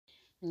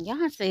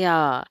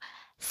Annyeonghaseyo.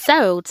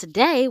 So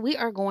today we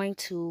are going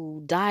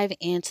to dive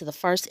into the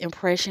first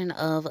impression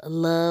of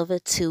Love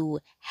to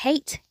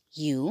Hate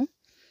You.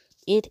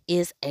 It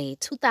is a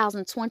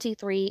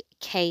 2023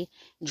 K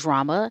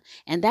drama,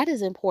 and that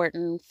is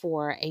important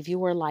for a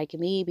viewer like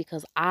me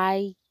because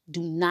I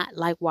do not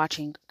like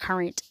watching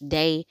current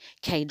day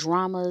K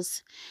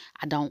dramas.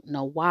 I don't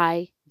know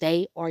why.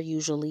 They are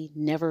usually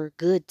never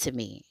good to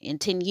me. In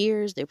 10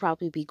 years, they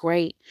probably be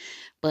great,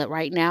 but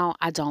right now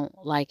I don't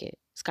like it.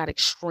 It's got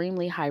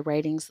extremely high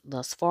ratings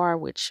thus far,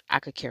 which I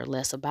could care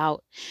less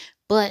about,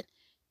 but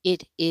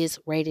it is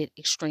rated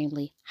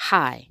extremely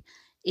high.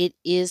 It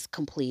is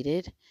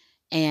completed,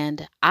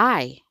 and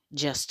I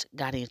just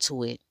got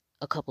into it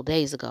a couple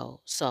days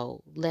ago.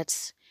 So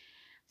let's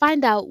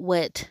find out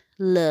what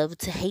Love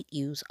to Hate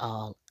You's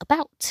all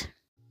about.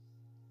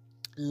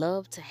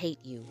 Love to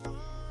Hate You.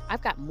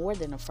 I've got more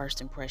than a first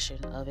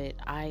impression of it.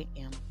 I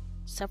am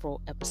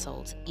several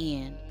episodes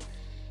in,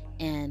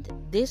 and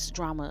this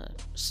drama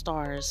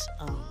stars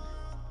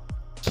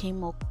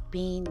Kim Ok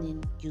Bin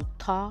in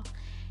Utah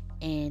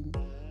and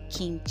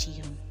Kim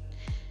Ji Hyun.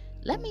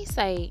 Let me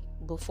say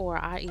before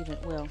I even,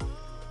 well,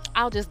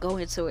 I'll just go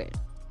into it.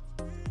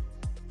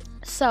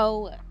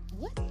 So,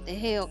 what the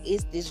hell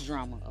is this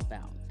drama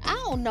about? I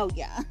don't know,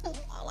 y'all.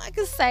 All I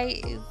can say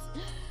is,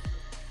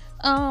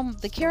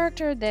 the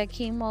character that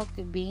Kim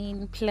Ok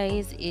Bin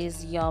plays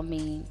is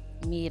Yomi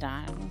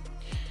Miran,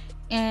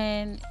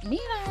 and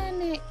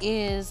Miran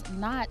is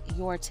not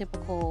your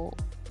typical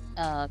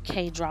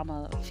K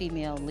drama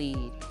female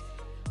lead,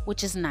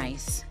 which is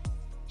nice.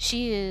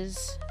 She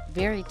is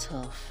very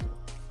tough.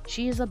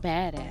 She is a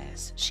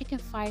badass. She can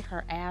fight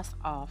her ass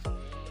off.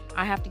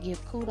 I have to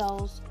give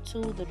kudos to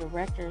the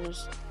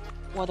directors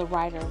or the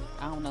writer.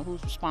 I don't know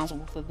who's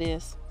responsible for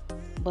this,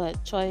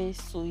 but Choi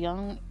Soo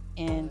Young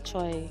and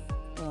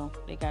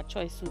they got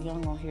Choi Soo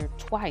Young on here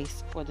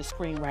twice for the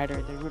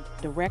screenwriter. The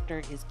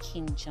director is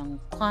Kim Jung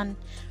Kwon.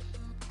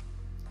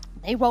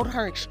 They wrote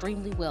her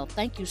extremely well.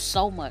 Thank you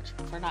so much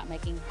for not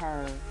making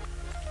her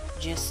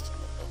just.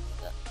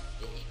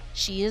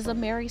 She is a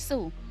Mary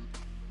Sue,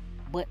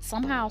 but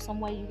somehow, some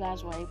way, you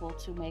guys were able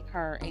to make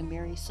her a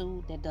Mary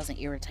Sue that doesn't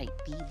irritate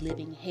the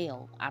living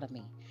hell out of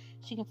me.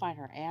 She can fight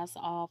her ass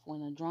off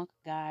when a drunk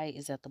guy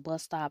is at the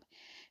bus stop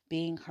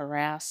being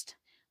harassed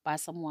by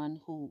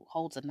someone who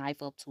holds a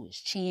knife up to his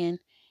chin.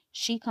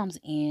 She comes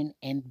in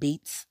and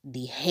beats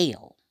the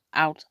hell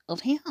out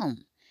of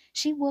him.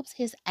 She whoops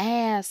his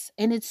ass,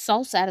 and it's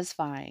so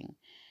satisfying.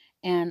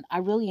 And I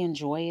really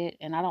enjoy it.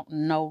 And I don't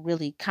know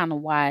really kind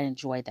of why I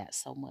enjoy that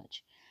so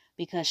much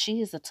because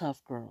she is a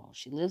tough girl.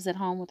 She lives at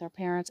home with her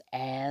parents,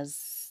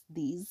 as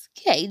these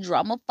K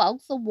drama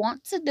folks will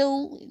want to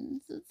do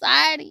in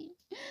society.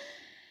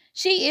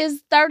 She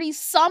is 30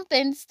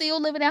 something,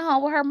 still living at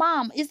home with her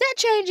mom. Is that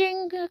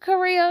changing,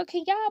 Korea?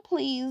 Can y'all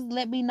please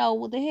let me know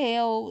what the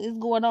hell is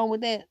going on with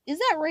that? Is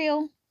that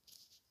real?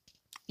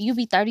 You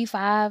be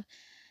 35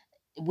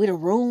 with a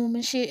room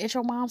and shit at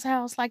your mom's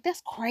house? Like,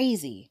 that's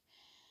crazy.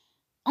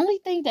 Only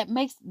thing that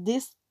makes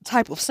this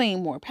type of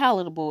scene more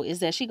palatable is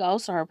that she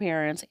goes to her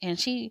parents and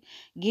she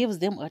gives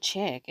them a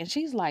check. And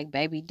she's like,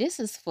 baby, this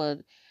is for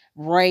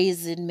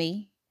raising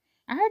me.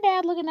 And her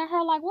dad looking at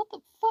her like, what the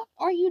fuck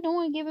are you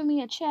doing giving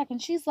me a check? And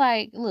she's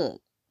like,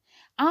 look,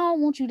 I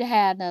don't want you to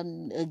have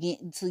nothing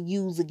again to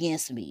use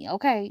against me.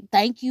 Okay.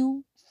 Thank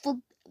you for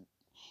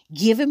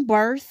giving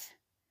birth.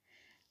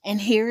 And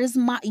here is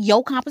my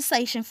your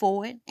compensation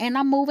for it. And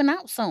I'm moving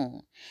out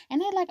soon. And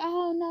they're like,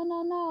 oh no,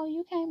 no, no,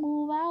 you can't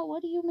move out.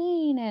 What do you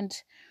mean? And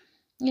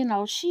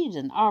she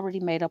done already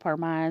made up her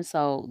mind,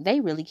 so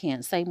they really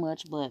can't say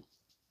much. But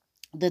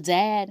the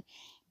dad,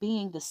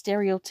 being the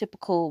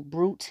stereotypical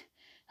brute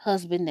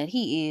husband that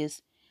he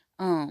is,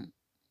 um,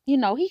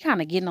 he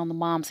kind of getting on the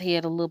mom's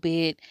head a little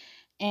bit.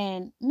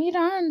 And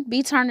Miran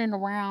be turning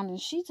around, and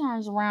she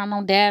turns around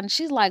on dad, and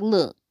she's like,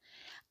 "Look,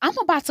 I'm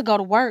about to go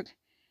to work,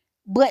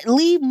 but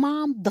leave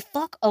mom the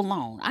fuck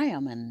alone. I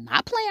am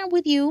not playing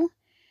with you.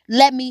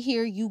 Let me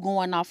hear you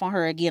going off on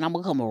her again. I'm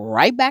gonna come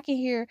right back in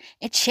here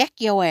and check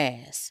your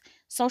ass."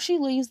 So she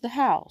leaves the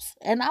house.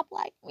 And I'm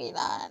like,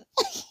 Milan.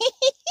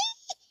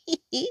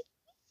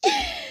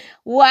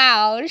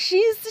 Wow,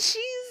 she's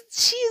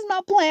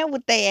not playing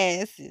with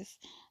their asses.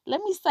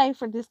 Let me say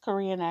for this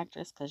Korean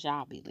actress, cause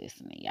y'all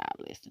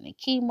listening.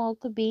 Chemo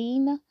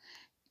Kabine,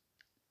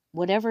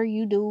 whatever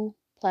you do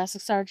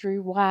plastic surgery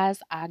wise,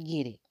 I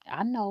get it.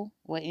 I know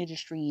what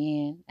industry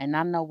you in, and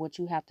I know what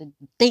you have to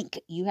think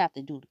you have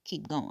to do to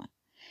keep going.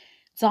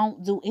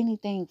 Don't do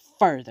anything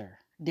further.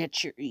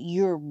 That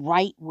you're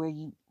right where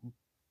you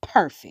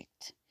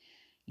perfect.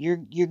 You're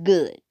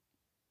good.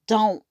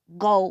 Don't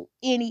go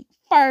any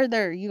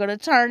further. You're gonna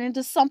turn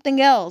into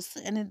something else,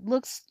 and it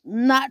looks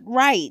not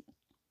right.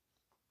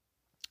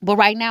 But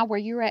right now, where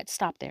you're at,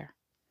 stop there.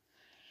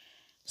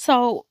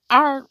 So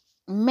our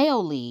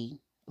male lead,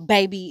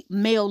 baby,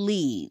 male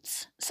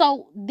leads.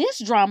 So this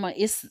drama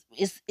is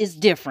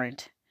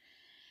different.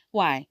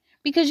 Why?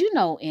 Because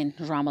in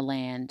drama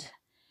land,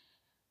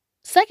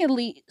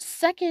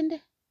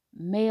 second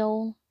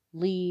male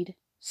lead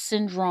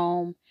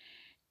syndrome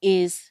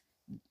is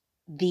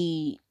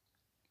the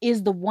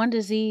the one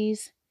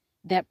disease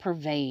that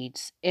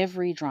pervades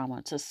every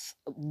drama to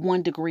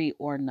one degree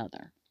or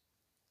another.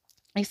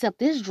 Except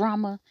this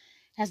drama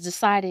has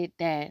decided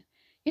that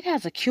it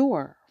has a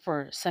cure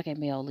for second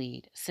male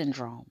lead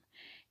syndrome.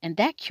 And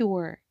that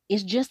cure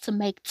is just to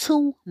make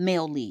two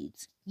male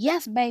leads.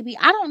 Yes, baby.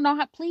 I don't know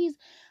how, please.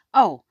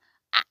 Oh,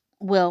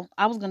 well,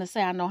 I was going to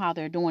say I know how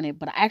they're doing it,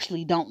 but I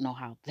actually don't know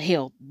how the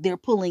hell they're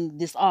pulling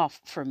this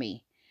off for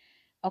me.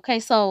 Okay,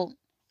 so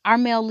our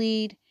male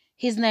lead,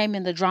 his name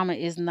in the drama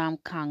is Nam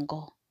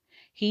Kango.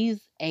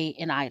 He's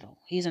an idol.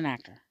 He's an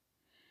actor.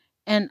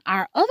 And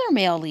our other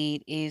male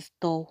lead is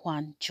Do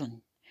Hwan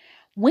Chun.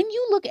 When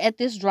you look at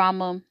this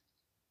drama,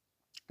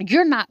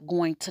 you're not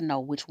going to know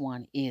which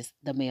one is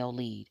the male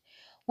lead,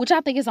 which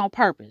I think is on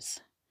purpose.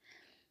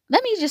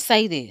 Let me just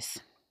say this.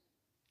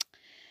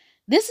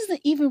 This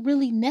isn't even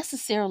really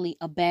necessarily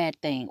a bad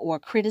thing or a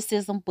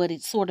criticism, but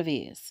it sort of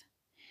is.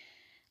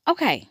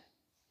 Okay,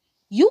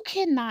 you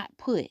cannot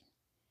put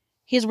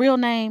his real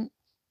name,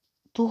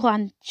 Do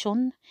Hwan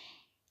Chun,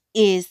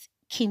 is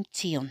Kim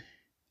Cheon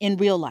in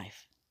real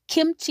life.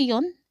 Kim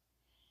Cheon,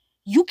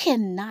 you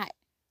cannot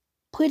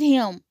put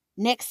him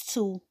next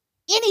to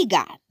any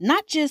guy,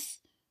 not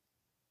just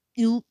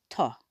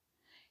Utah.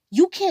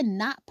 You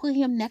cannot put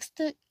him next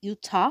to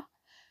Utah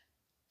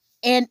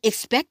and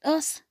expect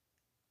us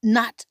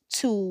not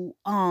to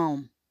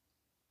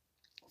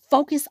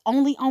focus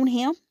only on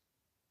him.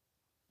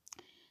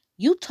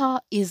 Utah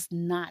is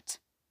not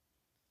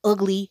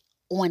ugly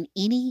on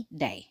any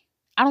day.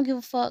 I don't give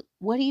a fuck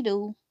what he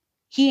do.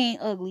 He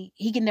ain't ugly.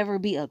 He can never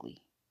be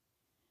ugly.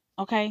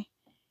 Okay?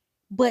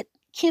 But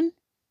Kim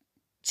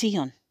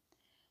Jihyun,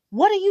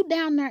 what are you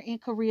down there in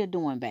Korea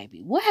doing,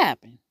 baby? What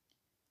happened?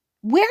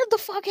 Where the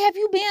fuck have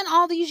you been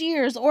all these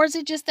years? Or is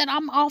it just that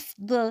I'm off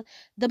the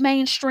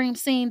mainstream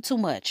scene too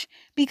much?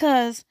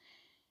 Because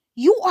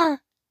you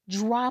are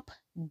drop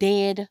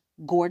dead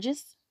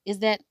gorgeous. Is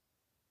that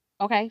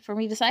okay for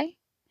me to say?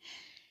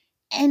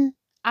 And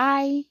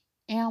I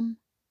am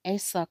a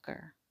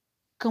sucker.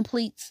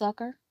 Complete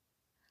sucker.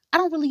 I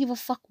don't really give a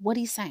fuck what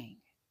he's saying.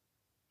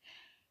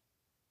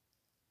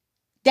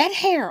 That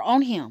hair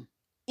on him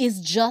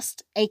is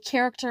just a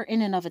character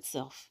in and of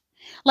itself.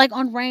 Like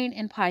on Rain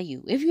and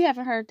Payu. If you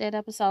haven't heard that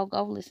episode,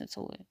 go listen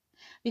to it.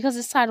 Because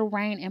it's titled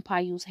Rain and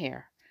Payu's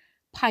Hair.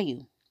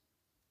 Payu,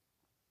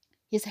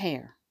 his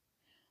hair,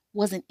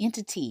 was an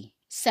entity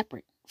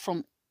separate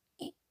from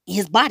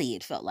his body,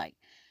 it felt like.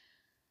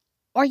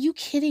 Are you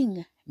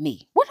kidding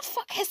me? What the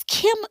fuck has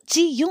Kim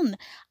Ji Yoon?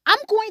 I'm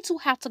going to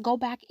have to go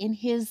back in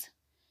his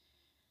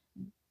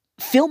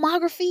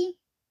filmography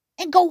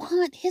and go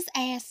hunt his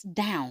ass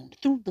down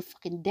through the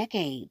fucking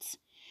decades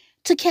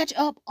to catch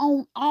up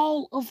on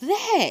all of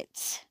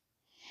that.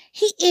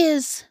 He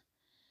is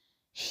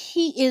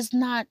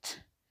not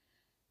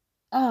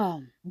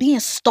being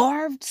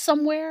starved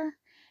somewhere.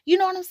 You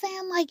know what I'm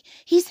saying? Like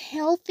he's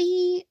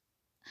healthy.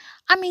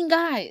 I mean,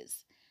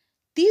 guys,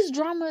 these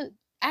drama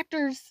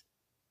actors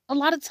a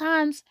lot of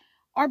times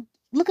are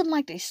looking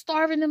like they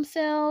starving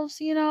themselves,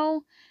 you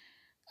know.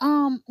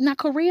 Now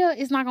Korea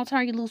is not gonna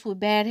turn you loose with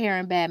bad hair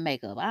and bad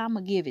makeup. I'm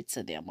gonna give it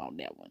to them on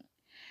that one.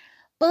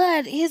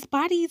 But his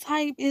body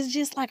type is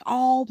just like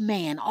all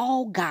man,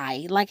 all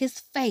guy, like his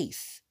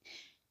face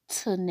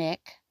to neck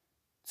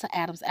to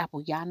Adam's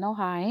apple. Y'all know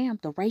how I am.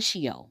 The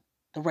ratio.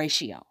 The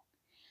ratio.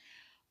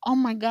 Oh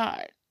my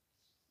God.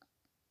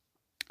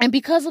 And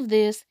because of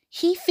this,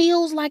 he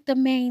feels like the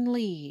main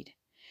lead.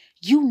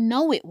 You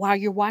know it while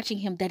you're watching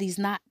him that he's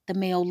not the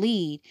male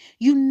lead.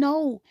 You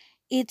know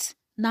it's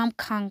Nam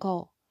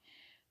Kango.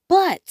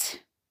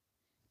 But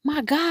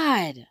my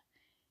God,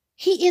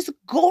 he is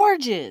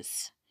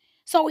gorgeous.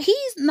 So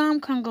he's Nam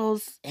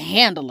Kango's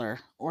handler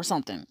or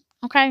something.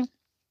 Okay.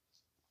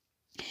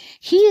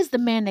 He is the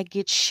man that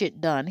gets shit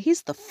done.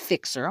 He's the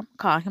fixer. I'm gonna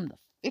call him the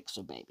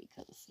fixer, baby,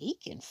 because he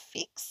can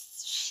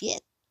fix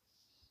shit.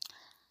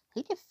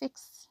 He can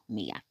fix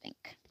me, I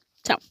think.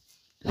 So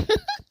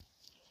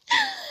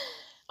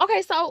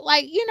okay, so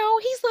like, you know,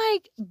 he's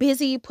like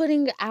busy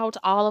putting out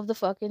all of the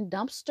fucking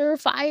dumpster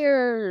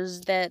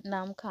fires that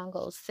Nam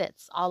Congo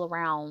sets all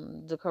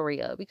around the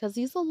Korea because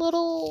he's a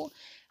little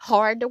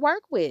hard to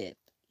work with.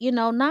 You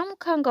know, Nam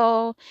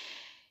Congo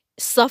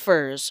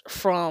suffers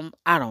from,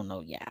 I don't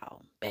know,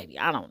 y'all, baby.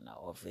 I don't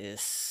know if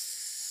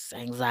it's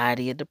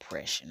anxiety or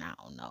depression. I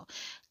don't know.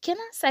 Can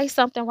I say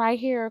something right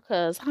here?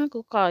 Because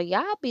Uncle Call,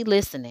 y'all be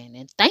listening.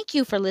 And thank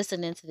you for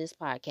listening to this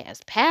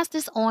podcast. Pass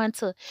this on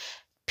to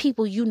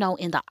people you know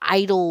in the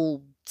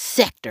idol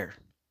sector.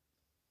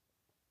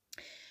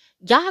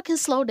 Y'all can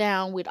slow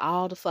down with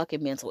all the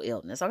fucking mental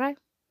illness, okay?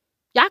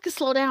 Y'all can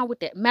slow down with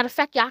that. Matter of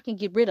fact, y'all can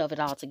get rid of it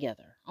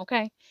altogether,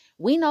 okay?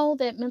 We know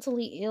that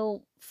mentally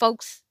ill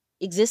folks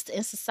exist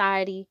in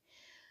society.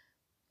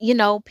 You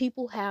know,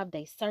 people have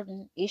they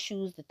certain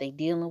issues that they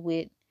dealing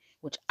with,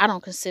 which I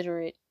don't consider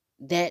it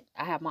that.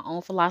 I have my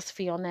own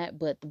philosophy on that,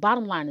 but the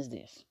bottom line is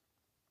this.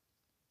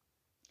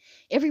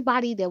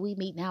 Everybody that we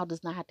meet now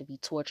does not have to be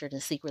tortured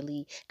and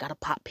secretly gotta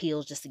pop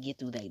pills just to get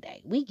through their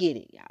day. We get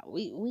it, y'all.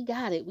 We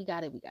got it. We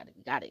got it. We got it.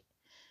 We got it.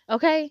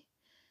 Okay?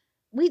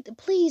 We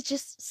please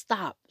just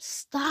stop.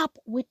 Stop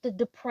with the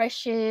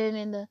depression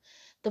and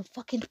the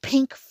fucking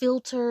pink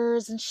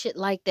filters and shit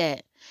like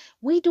that.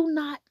 We do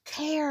not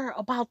care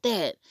about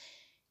that.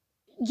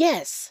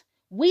 Yes,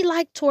 we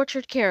like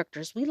tortured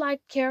characters. We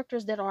like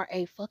characters that are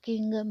a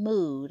fucking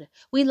mood.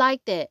 We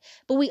like that.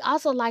 But we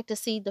also like to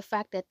see the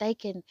fact that they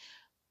can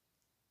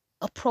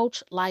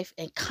approach life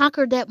and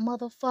conquer that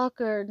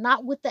motherfucker,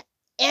 not with the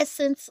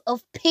essence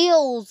of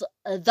pills,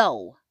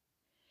 though.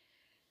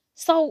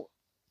 So,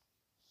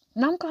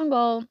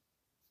 Namkongo,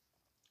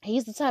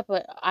 he's the type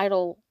of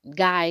idol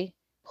guy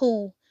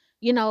who,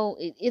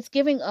 it's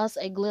giving us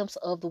a glimpse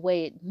of the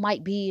way it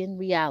might be in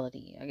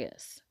reality, I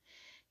guess.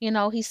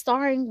 He's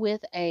starring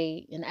with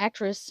an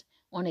actress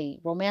on a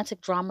romantic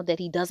drama that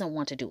he doesn't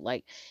want to do.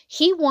 Like,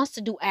 he wants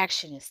to do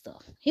action and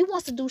stuff. He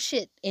wants to do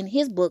shit in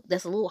his book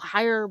that's a little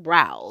higher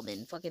brow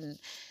than fucking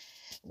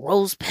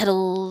rose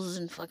petals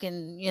and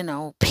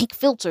fucking, pink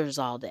filters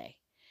all day.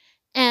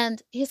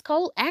 And his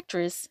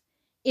co-actress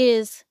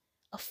is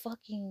a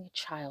fucking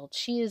child.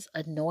 She is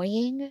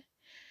annoying.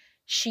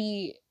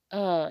 She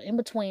in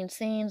between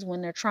scenes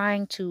when they're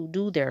trying to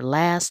do their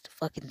last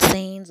fucking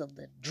scenes of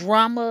the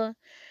drama,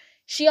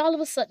 she all of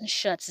a sudden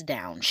shuts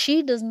down.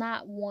 She does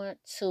not want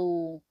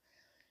to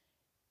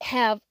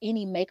have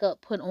any makeup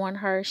put on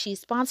her.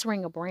 She's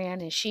sponsoring a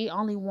brand and she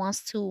only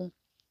wants to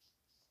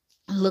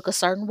look a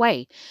certain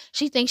way.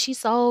 She thinks she's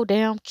so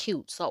damn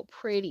cute, so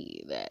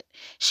pretty that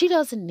she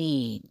doesn't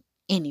need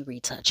any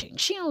retouching.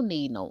 She don't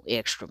need no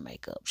extra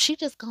makeup. She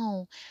just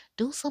gonna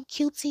do some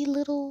cutesy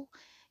little,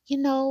 here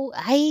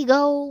you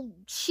go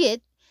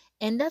shit,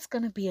 and that's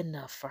gonna be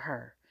enough for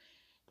her.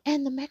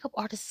 And the makeup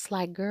artist is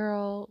like,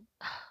 girl,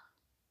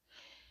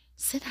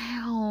 sit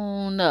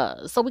down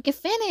so we can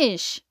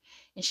finish.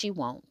 And she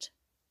won't.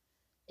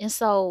 And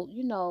so,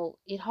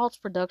 it halts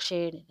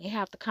production. They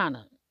have to kind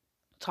of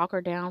talk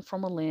her down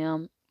from a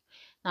limb.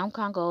 Nam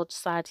Congo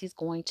decides he's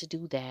going to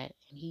do that.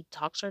 And he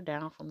talks her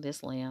down from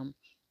this limb.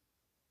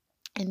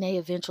 And they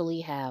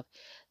eventually have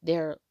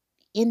their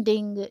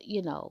ending,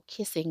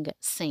 kissing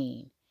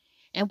scene.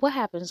 And what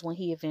happens when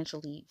he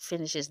eventually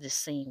finishes this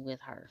scene with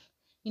her?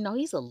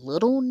 He's a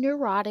little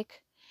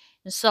neurotic.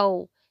 And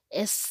so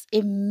it's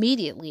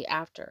immediately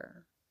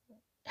after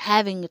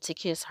having to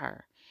kiss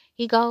her,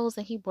 he goes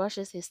and he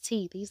brushes his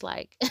teeth. He's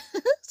like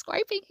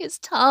scraping his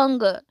tongue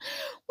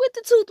with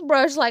the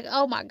toothbrush, like,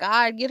 oh my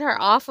God, get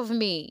her off of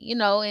me,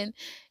 and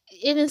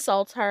it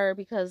insults her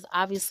because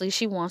obviously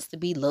she wants to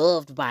be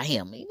loved by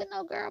him, even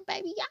though, girl,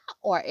 baby,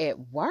 y'all are at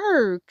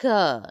work.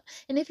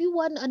 And if you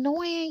wasn't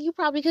annoying, you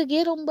probably could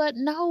get him, but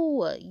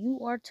no, you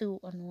are too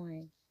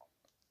annoying.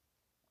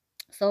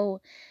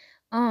 So,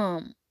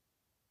 um,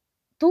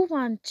 Tu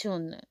Wan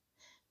Chun,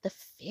 the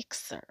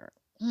fixer.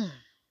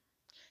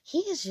 He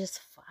is just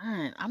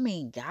fine. I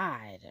mean,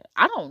 God,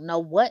 I don't know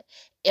what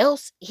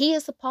else he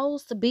is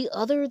supposed to be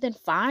other than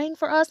fine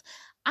for us.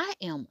 I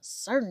am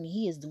certain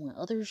he is doing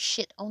other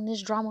shit on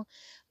this drama,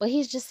 but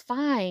he's just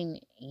fine.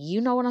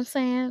 You know what I'm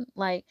saying?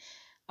 Like,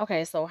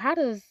 okay, so how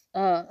does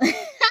how does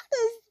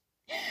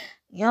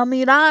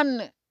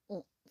Yamiran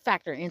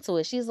factor into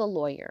it? She's a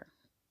lawyer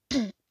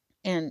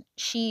and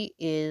she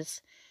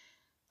is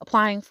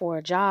applying for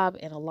a job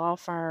in a law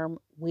firm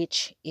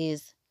which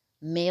is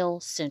male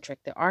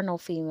centric. There are no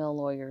female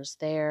lawyers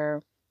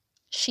there.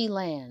 She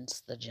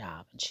lands the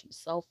job and she's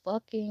so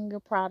fucking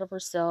proud of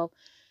herself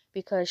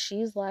because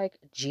she's like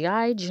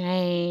G.I.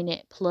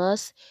 Jane.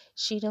 Plus,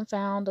 she done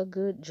found a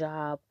good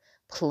job.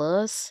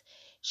 Plus,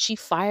 she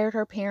fired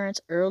her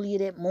parents early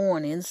that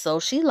morning.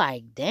 So she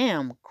like,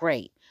 damn,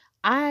 great.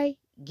 I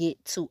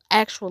get to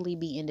actually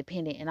be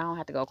independent and I don't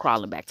have to go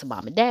crawling back to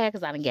mom and dad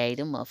because I done gave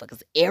them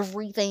motherfuckers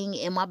everything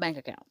in my bank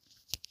account.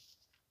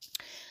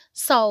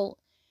 So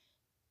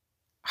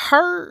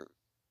her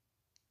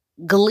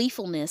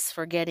gleefulness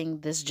for getting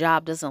this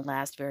job doesn't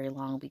last very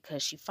long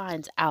because she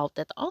finds out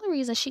that the only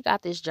reason she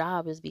got this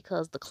job is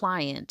because the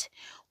client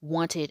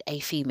wanted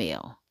a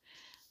female.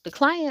 The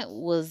client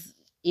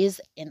is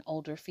an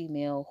older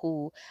female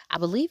who I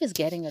believe is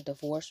getting a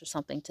divorce or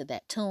something to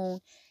that tune,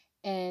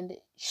 and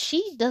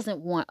she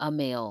doesn't want a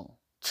male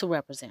to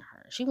represent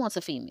her. She wants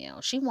a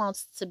female. She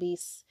wants to be,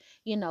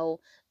 you know,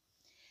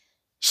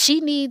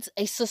 she needs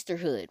a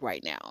sisterhood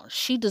right now.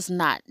 She does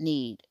not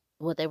need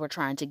what they were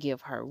trying to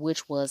give her,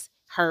 which was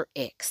her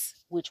ex,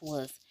 which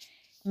was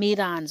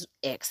Miran's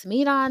ex.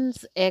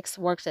 Miran's ex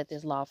works at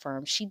this law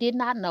firm. She did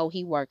not know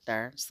he worked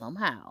there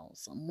somehow,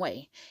 some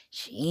way.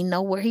 She didn't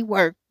know where he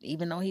worked,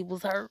 even though he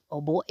was her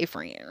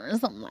boyfriend or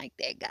something like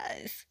that,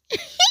 guys.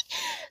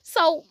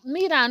 So,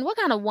 Miran, what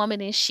kind of woman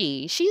is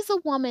she? She's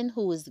a woman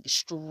who is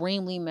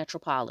extremely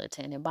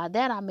metropolitan. And by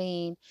that, I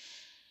mean,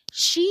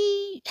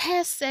 she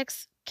has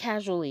sex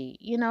casually,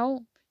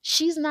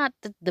 She's not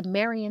the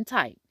Marion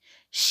type.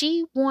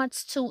 She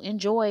wants to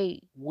enjoy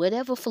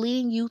whatever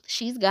fleeting youth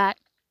she's got.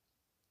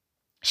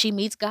 She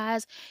meets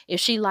guys if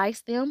she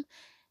likes them.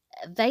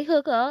 They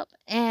hook up,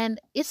 and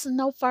it's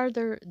no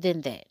further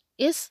than that.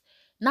 It's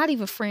not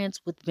even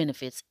friends with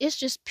benefits. It's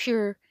just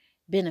pure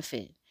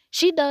benefit.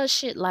 She does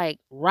shit like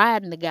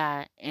riding the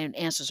guy and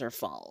answers her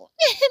phone.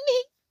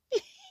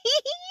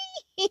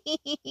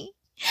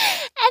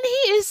 And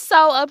he is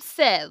so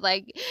upset.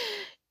 Like,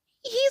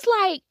 he's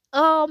like,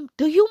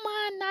 do you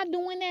mind not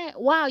doing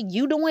that while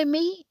you doing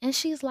me? And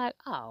she's like,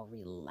 oh,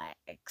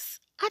 relax.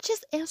 I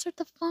just answered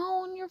the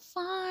phone. You're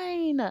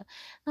fine. Now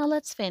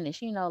let's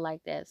finish,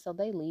 like that. So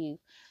they leave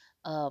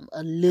a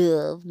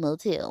love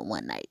motel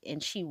one night,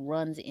 and she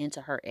runs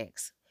into her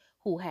ex,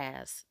 who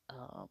has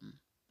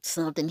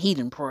something he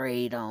done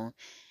preyed on.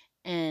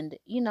 And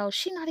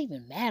she not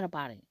even mad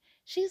about it.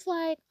 She's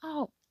like,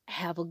 oh,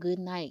 have a good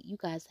night. You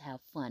guys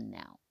have fun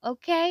now.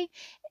 Okay.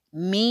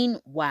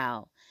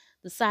 Meanwhile,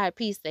 the side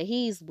piece that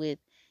he's with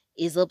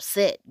is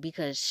upset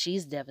because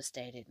she's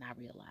devastated, not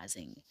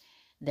realizing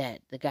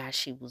that the guy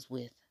she was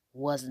with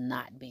was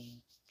not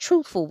being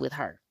truthful with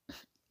her.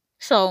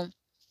 So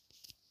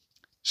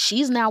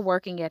she's now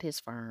working at his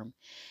firm,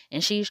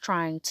 and she's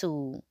trying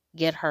to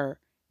get her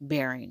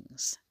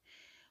bearings.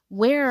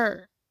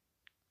 Where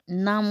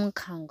Nam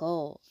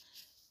Kangol,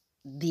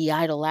 the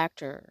idol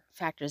actor,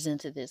 factors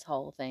into this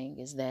whole thing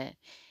is that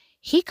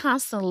he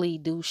constantly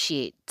do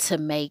shit to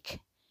make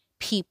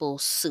people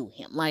sue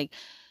him. Like,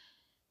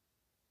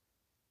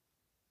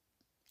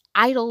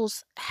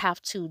 idols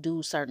have to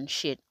do certain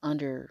shit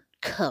under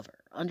cover,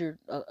 under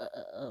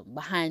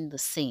behind the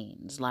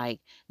scenes, like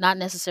not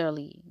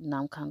necessarily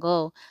Nam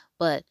Kango,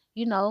 but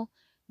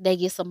they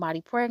get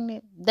somebody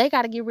pregnant, they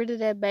got to get rid of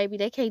that baby.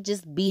 They can't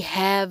just be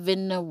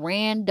having the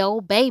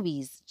rando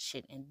babies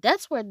shit. And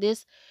that's where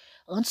this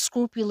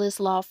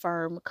unscrupulous law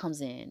firm comes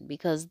in,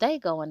 because they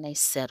go and they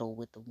settle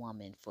with the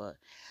woman for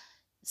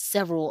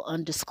several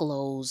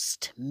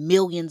undisclosed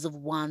millions of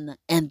won,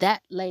 and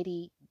that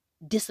lady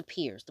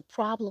disappears. The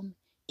problem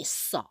is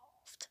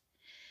solved.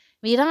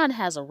 Miran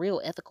has a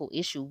real ethical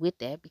issue with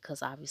that,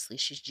 because obviously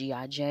she's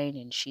G.I. Jane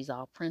and she's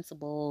all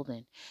principled,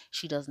 and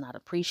she does not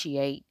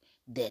appreciate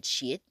that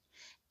shit.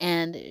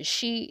 And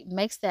she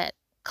makes that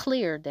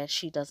clear that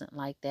she doesn't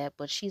like that,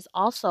 but she's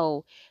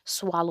also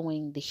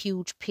swallowing the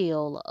huge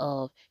pill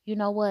of, you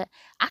know what,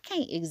 I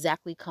can't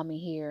exactly come in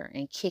here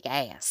and kick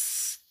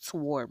ass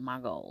toward my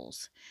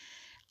goals.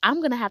 I'm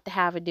going to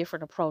have a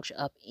different approach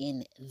up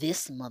in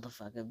this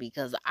motherfucker,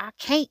 because I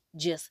can't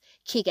just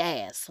kick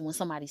ass when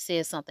somebody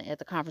says something at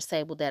the conference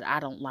table that I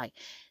don't like,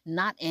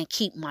 not and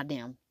keep my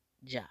damn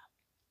job.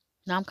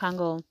 Nam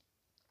Congo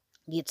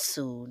gets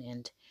sued,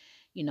 and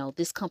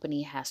this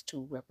company has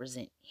to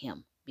represent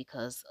him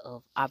because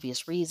of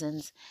obvious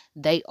reasons.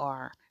 They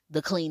are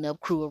the cleanup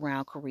crew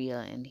around Korea,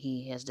 and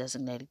he has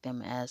designated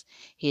them as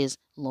his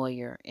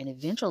lawyer. And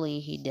eventually,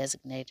 he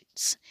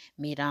designates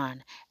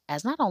Miran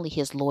as not only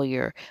his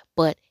lawyer,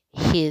 but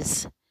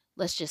his,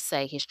 let's just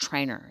say, his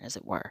trainer, as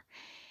it were.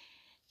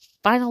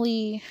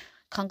 Finally,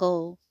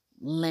 Kongo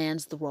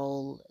lands the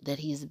role that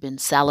he's been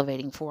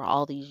salivating for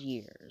all these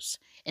years,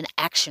 an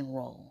action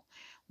role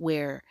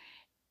where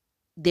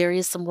there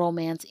is some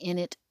romance in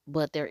it,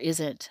 but there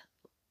isn't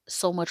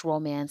so much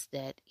romance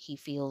that he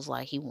feels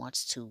like he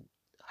wants to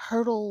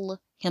hurdle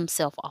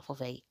himself off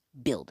of a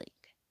building.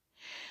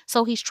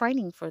 So he's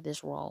training for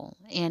this role,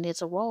 and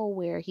it's a role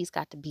where he's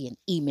got to be an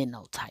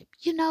Emino type.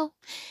 You know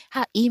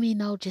how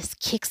Emino just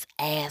kicks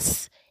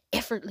ass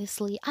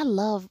effortlessly? I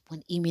love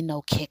when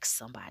Emino kicks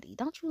somebody.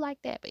 Don't you like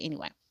that? But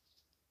anyway,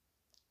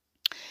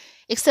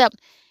 except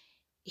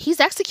he's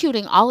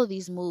executing all of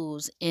these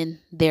moves in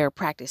their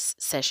practice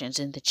sessions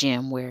in the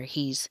gym, where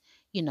he's,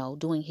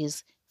 doing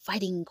his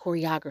fighting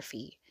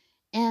choreography.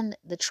 And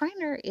the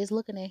trainer is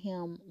looking at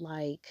him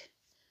like,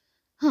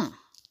 huh,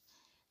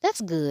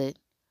 that's good.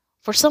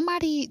 For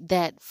somebody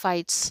that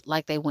fights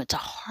like they went to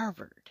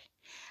Harvard,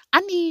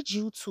 I need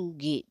you to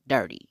get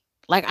dirty.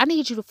 Like, I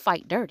need you to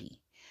fight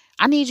dirty.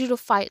 I need you to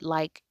fight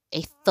like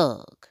a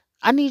thug.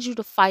 I need you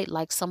to fight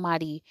like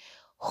somebody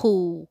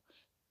who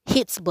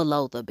hits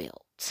below the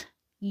belt.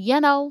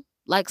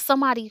 Like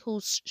somebody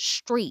who's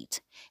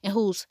street and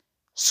who's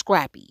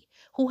scrappy,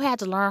 who had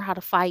to learn how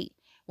to fight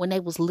when they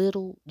was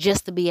little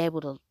just to be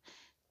able to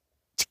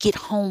get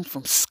home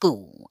from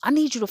school. I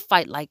need you to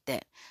fight like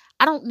that.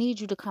 I don't need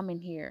you to come in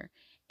here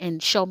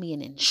and show me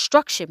an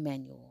instruction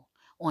manual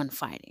on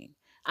fighting.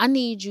 I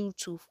need you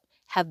to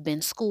have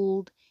been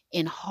schooled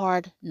in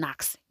Hard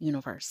Knocks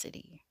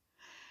University.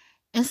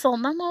 And so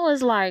Momo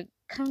is like,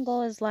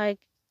 Congo is like,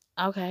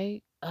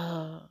 okay,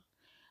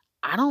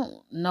 I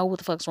don't know what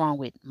the fuck's wrong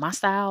with my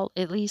style,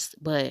 at least,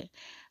 but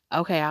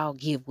okay, I'll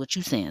give what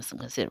you saying some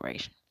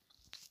consideration.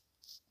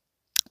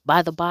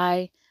 By the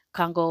by,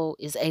 Congo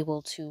is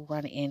able to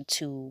run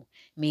into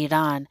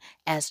Miran,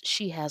 as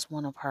she has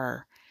one of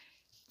her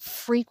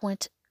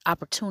frequent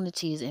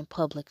opportunities in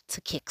public to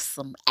kick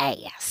some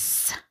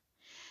ass.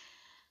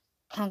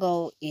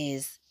 Congo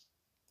is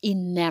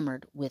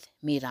enamored with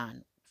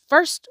Miran.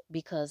 First,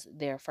 because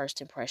their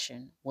first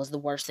impression was the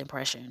worst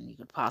impression you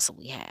could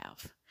possibly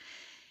have.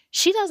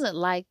 She doesn't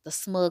like the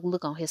smug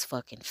look on his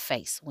fucking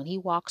face when he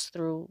walks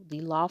through the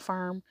law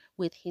firm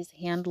with his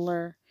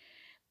handler,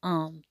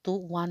 Do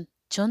Wan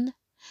Chun.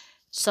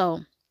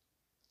 So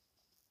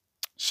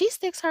she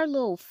sticks her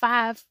little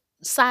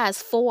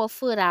size 4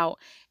 foot out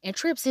and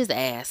trips his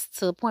ass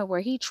to the point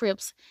where he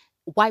trips,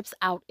 wipes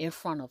out in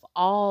front of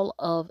all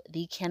of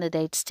the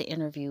candidates to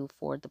interview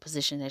for the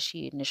position that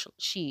she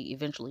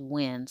eventually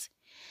wins,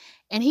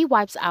 and he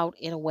wipes out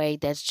in a way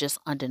that's just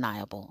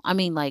undeniable. I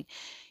mean, like,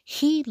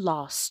 he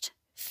lost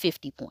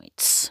 50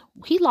 points.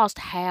 He lost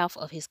half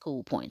of his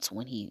cool points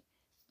when he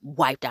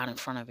wiped out in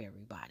front of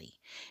everybody.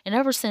 And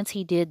ever since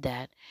he did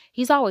that,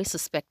 he's always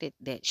suspected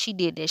that she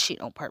did that shit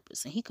on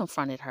purpose. And he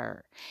confronted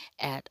her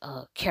at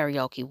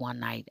karaoke one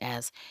night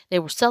as they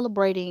were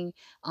celebrating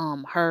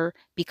her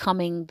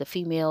becoming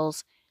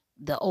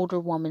the older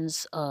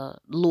woman's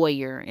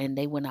lawyer, and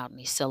they went out and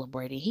they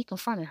celebrated. He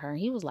confronted her and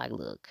he was like,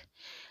 "Look,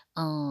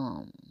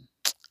 um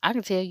I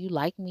can tell you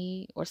like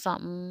me or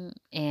something,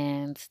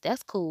 and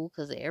that's cool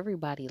because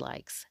everybody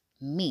likes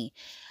me."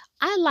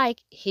 I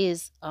like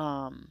his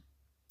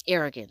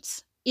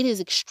arrogance. It is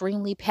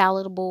extremely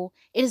palatable.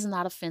 It is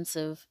not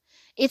offensive.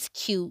 It's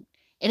cute,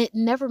 and it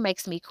never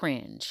makes me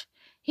cringe.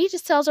 He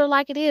just tells her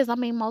like it is. I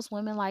mean, most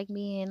women like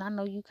me, and I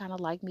know you kind of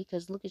like me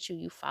because look at you,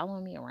 you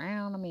following me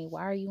around. I mean,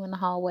 why are you in the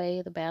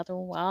hallway, the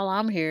bathroom while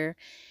I'm here?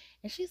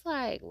 And she's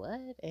like,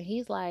 "What?" And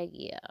he's like,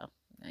 "Yeah,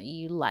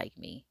 you like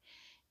me."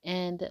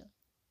 And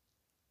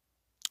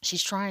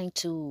she's trying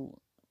to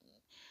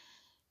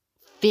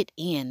fit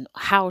in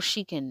how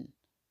she can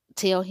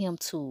tell him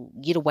to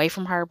get away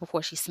from her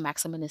before she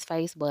smacks him in his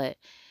face. But,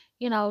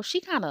 she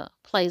kind of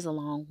plays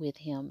along with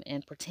him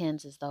and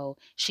pretends as though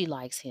she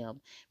likes him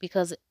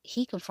because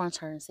he confronts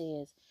her and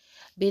says,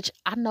 "Bitch,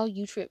 I know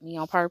you tripped me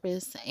on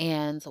purpose,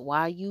 and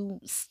while you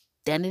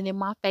standing in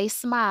my face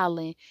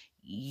smiling,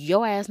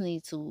 your ass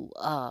need to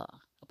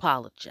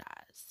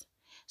apologize."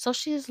 So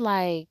she's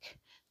like,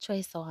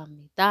 "Trace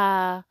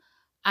Amida,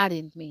 I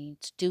didn't mean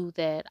to do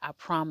that. I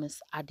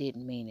promise I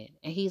didn't mean it."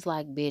 And he's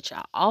like, "Bitch,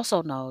 I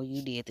also know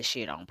you did the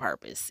shit on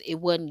purpose. It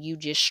wasn't you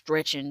just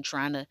stretching,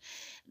 trying to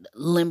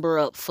limber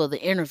up for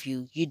the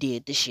interview. You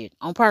did the shit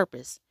on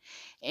purpose."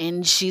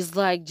 And she's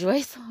like,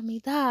 "Joyce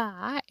Amida,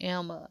 I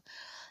am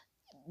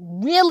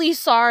really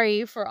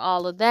sorry for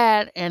all of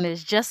that, and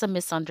it's just a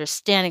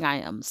misunderstanding. I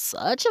am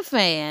such a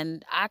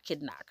fan. I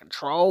could not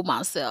control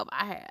myself.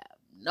 I have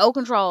no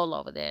control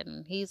over that."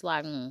 And he's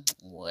like,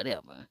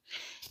 "Whatever."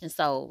 And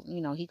so,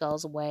 he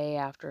goes away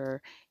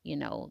after,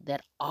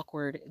 that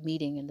awkward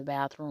meeting in the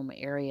bathroom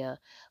area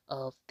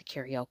of the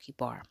karaoke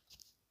bar.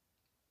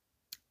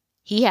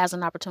 He has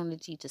an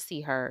opportunity to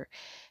see her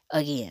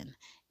again,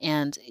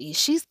 and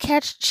she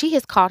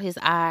has caught his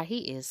eye.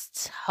 He is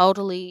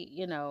totally,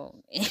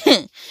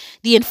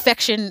 the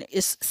infection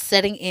is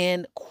setting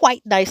in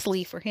quite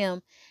nicely for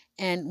him.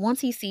 And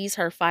once he sees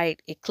her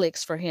fight, it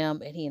clicks for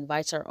him, and he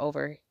invites her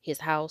over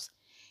his house.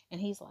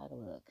 And he's like,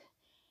 "Look,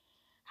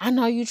 I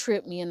know you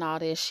tripped me and all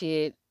that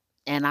shit,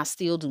 and I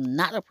still do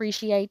not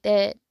appreciate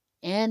that.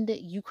 And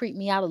you creep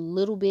me out a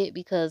little bit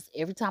because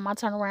every time I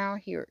turn around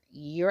here,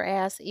 your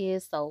ass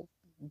is. So,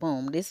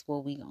 boom, this is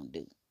what we gonna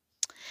do.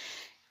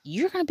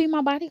 You're gonna be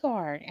my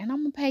bodyguard, and I'm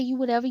gonna pay you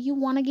whatever you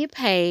want to get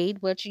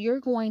paid. But you're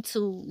going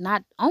to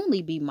not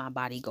only be my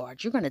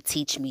bodyguard, you're gonna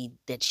teach me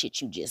that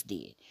shit you just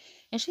did."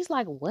 And she's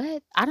like,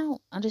 "What? I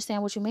don't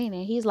understand what you mean."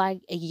 And he's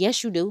like,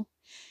 "Yes, you do.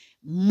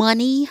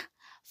 Money,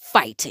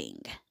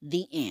 fighting,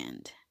 the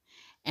end."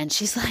 And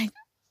she's like,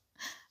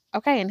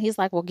 "Okay." And he's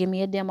like, "Well, give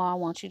me a demo. I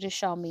want you to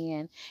show me."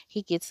 And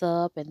he gets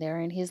up, and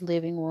they're in his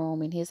living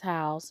room in his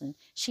house. And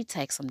she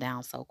takes him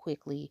down so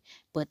quickly,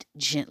 but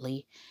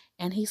gently.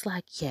 And he's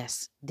like,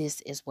 "Yes,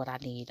 this is what I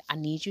need. I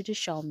need you to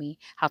show me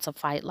how to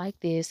fight like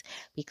this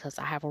because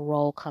I have a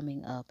role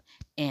coming up.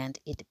 And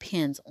it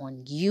depends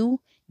on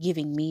you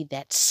giving me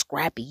that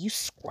scrappy. You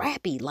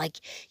scrappy. Like,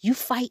 you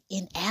fight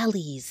in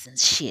alleys and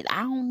shit.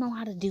 I don't know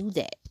how to do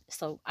that.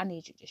 So I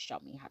need you to show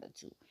me how to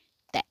do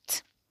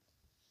that."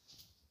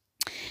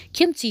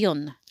 Kim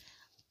Tae-yeon,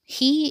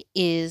 he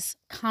is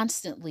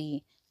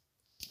constantly,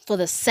 for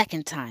the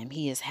second time,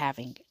 he is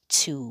having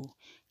to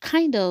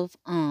kind of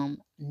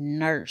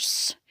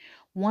nurse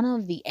one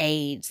of the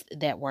aides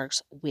that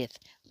works with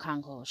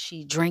Kangho.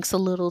 She drinks a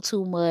little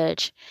too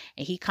much,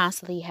 and he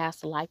constantly has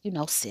to, like,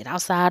 sit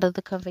outside of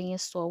the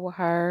convenience store with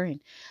her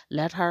and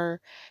let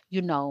her,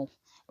 you know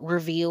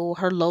reveal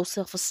her low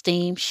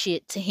self-esteem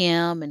shit to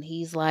him. And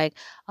he's like,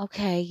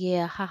 "Okay,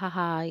 yeah, ha ha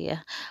ha,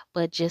 yeah,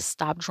 but just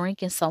stop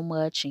drinking so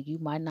much and you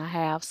might not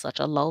have such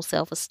a low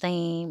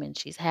self-esteem." And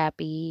she's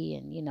happy,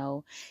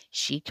 and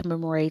she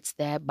commemorates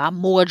that by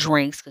more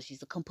drinks because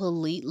she's a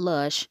complete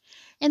lush.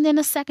 And then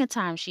the second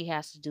time she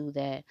has to do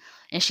that,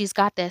 and she's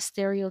got that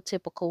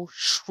stereotypical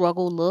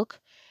struggle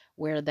look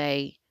where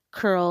they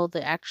curl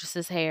the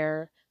actress's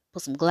hair,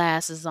 put some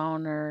glasses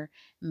on her,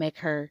 make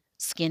her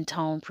skin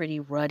tone pretty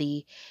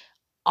ruddy.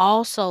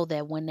 Also,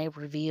 that when they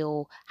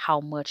reveal how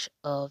much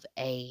of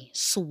a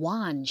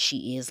swan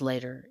she is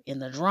later in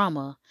the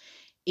drama,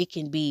 it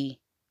can be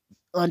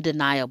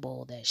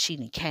undeniable that she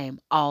done came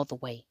all the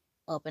way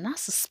up. And I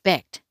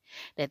suspect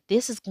that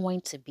this is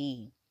going to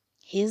be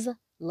his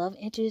love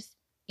interest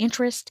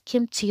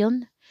Kim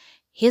Taehyun.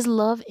 His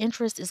love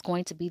interest is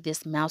going to be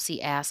this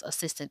mousy ass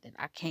assistant that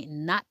I can't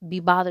not be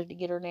bothered to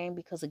get her name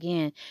because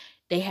again,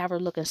 they have her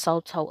looking so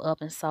toe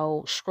up and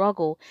so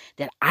struggle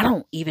that I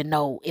don't even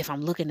know if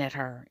I'm looking at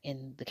her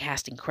in the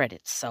casting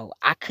credits. So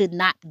I could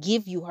not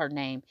give you her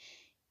name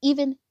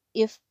even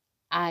if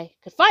I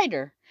could find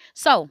her.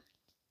 So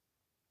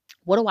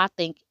what do I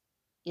think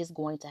is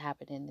going to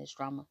happen in this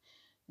drama?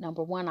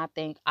 Number one, I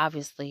think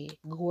obviously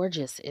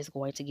Gorgeous is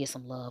going to get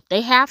some love. They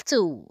have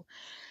to.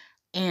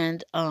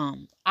 And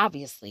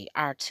obviously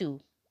our two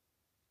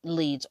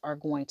leads are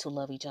going to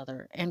love each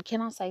other. And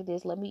can I say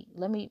this? Let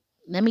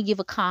me give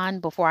a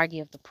con before I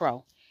give the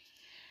pro.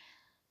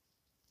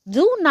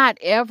 Do not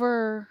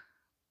ever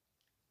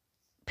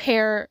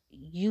pair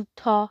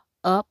Utah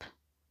up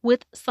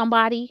with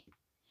somebody.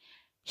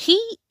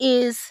 He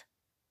is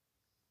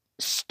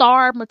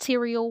star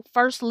material,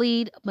 first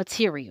lead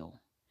material.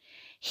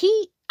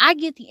 I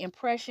get the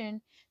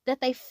impression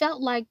that they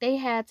felt like they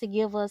had to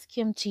give us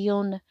Kim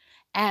Taehyun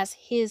as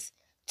his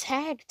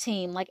tag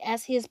team, like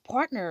as his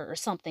partner or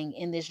something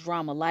in this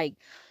drama. Like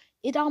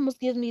it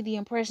almost gives me the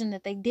impression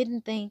that they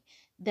didn't think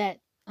that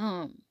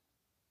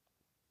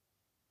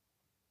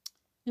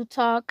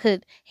Utah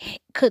could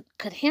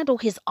handle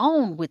his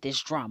own with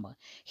this drama.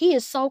 He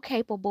is so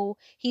capable.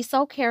 He's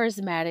so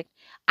charismatic.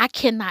 I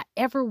cannot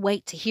ever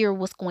wait to hear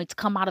what's going to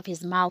come out of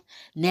his mouth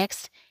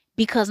next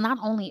because not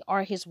only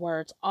are his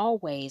words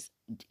always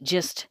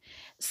just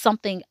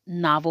something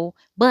novel,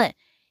 but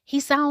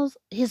his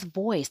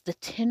voice, the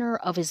tenor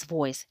of his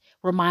voice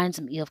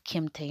reminds me of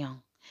Kim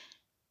Taeyong.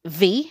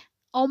 V,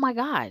 oh my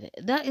God,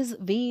 that is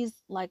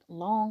V's like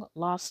long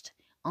lost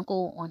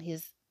uncle on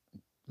his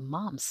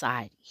mom's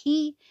side.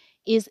 He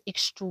is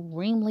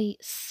extremely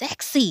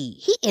sexy.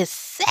 He is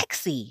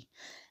sexy.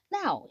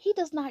 Now, he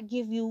does not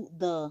give you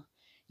the,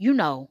 you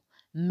know,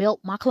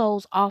 melt my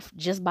clothes off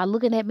just by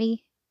looking at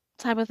me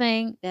type of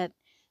thing that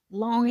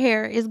long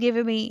hair is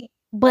giving me.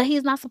 But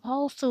he's not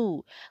supposed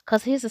to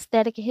because his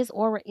aesthetic and his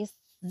aura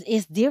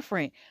is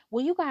different.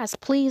 Will you guys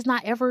please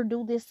not ever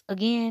do this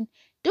again?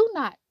 Do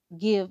not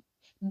give,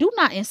 do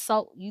not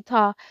insult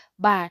Utah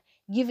by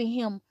giving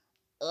him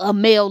a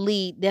male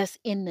lead that's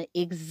in the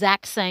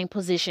exact same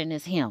position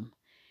as him.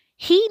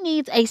 He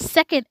needs a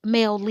second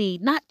male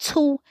lead, not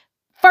two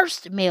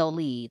first male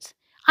leads.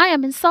 I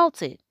am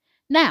insulted.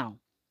 Now,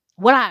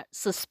 what I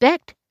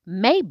suspect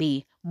may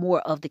be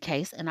more of the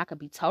case, and I could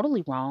be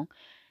totally wrong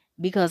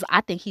because I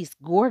think he's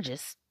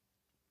gorgeous,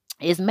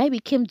 is maybe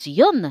Kim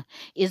Ji-yeon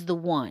is the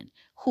one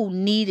who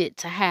needed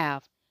to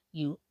have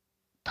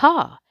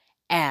Utah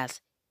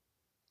as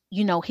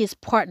his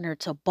partner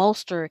to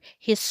bolster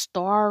his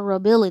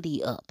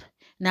starability up.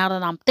 Now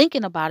that I'm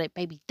thinking about it,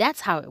 maybe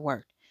that's how it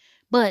worked.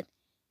 But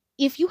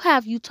if you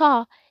have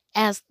Utah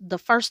as the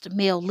first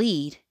male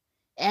lead,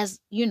 as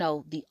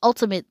the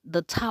ultimate,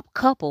 the top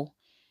couple,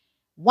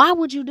 why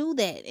would you do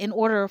that in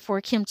order for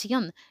Kim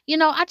Taehyun?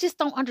 I just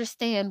don't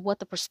understand what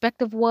the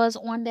perspective was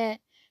on that.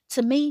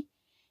 To me,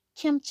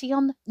 Kim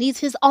Taehyun needs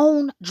his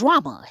own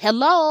drama.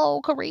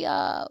 Hello,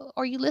 Korea.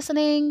 Are you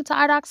listening to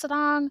Idoc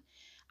Sadang?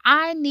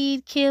 I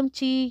need Kim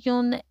Ji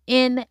Yoon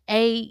in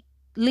a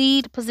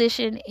lead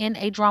position in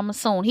a drama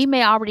soon. He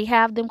may already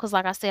have them because,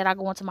 like I said, I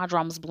go into my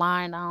dramas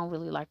blind. I don't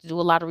really like to do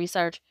a lot of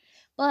research,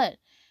 but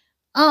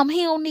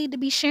he don't need to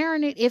be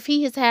sharing it. If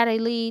he has had a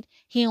lead,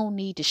 he don't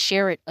need to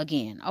share it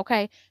again.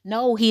 Okay,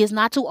 no, he is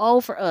not too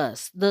old for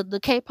us. The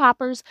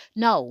K-poppers,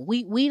 no,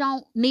 we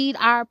don't need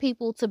our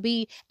people to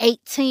be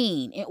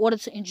 18 in order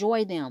to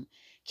enjoy them.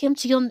 Kim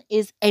Ji-yeon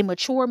is a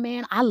mature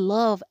man. I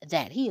love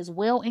that. He is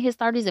well in his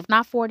 30s, if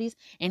not 40s,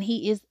 and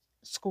he is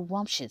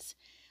scrumptious.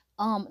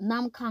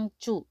 Nam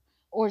Kang-chu,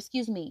 or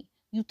excuse me,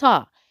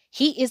 Utah.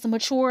 He is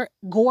mature,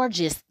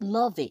 gorgeous,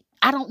 love it.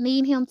 I don't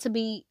need him to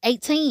be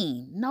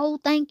 18. No,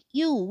 thank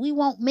you. We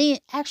want men,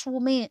 actual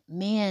men.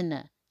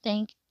 Men.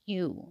 Thank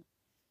you.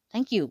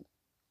 Thank you.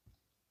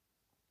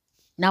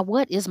 Now,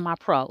 what is my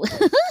pro?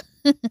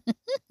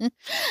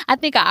 I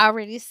think I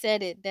already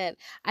said it that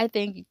I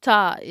think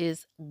Ta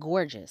is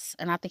gorgeous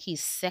and I think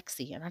he's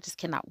sexy and I just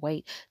cannot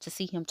wait to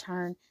see him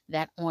turn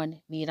that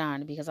on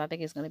Miran because I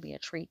think it's going to be a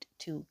treat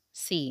to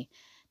see.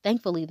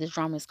 Thankfully, this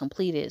drama is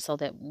completed so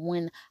that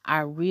when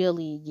I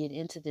really get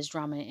into this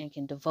drama and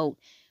can devote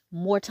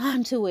more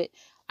time to it,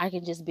 I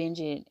can just binge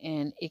it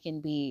and it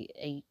can be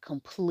a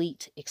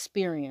complete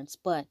experience.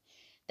 But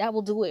that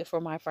will do it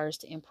for my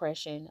first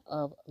impression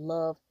of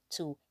Love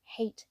to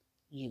Hate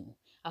You.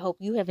 I hope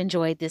you have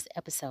enjoyed this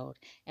episode,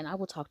 and I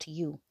will talk to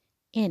you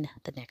in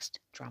the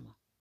next drama.